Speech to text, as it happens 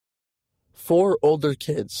For older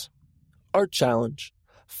kids, art challenge.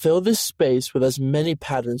 Fill this space with as many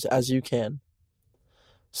patterns as you can.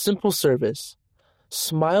 Simple service.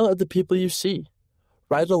 Smile at the people you see.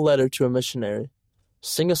 Write a letter to a missionary.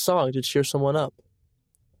 Sing a song to cheer someone up.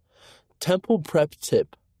 Temple prep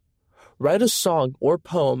tip. Write a song or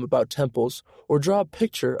poem about temples or draw a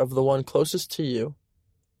picture of the one closest to you.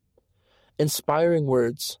 Inspiring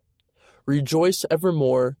words. Rejoice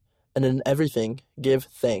evermore, and in everything give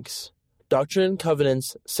thanks. Doctrine and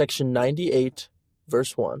Covenants, section 98,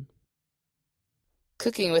 verse 1.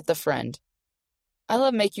 Cooking with a friend. I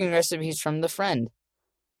love making recipes from The Friend.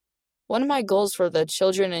 One of my goals for the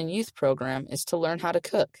Children and Youth program is to learn how to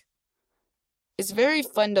cook. It's very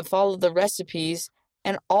fun to follow the recipes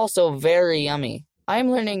and also very yummy.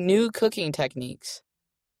 I'm learning new cooking techniques.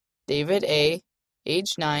 David A.,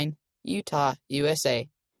 age 9, Utah, USA.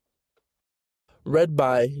 Read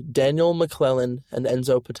by Daniel McClellan and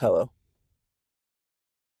Enzo Patello.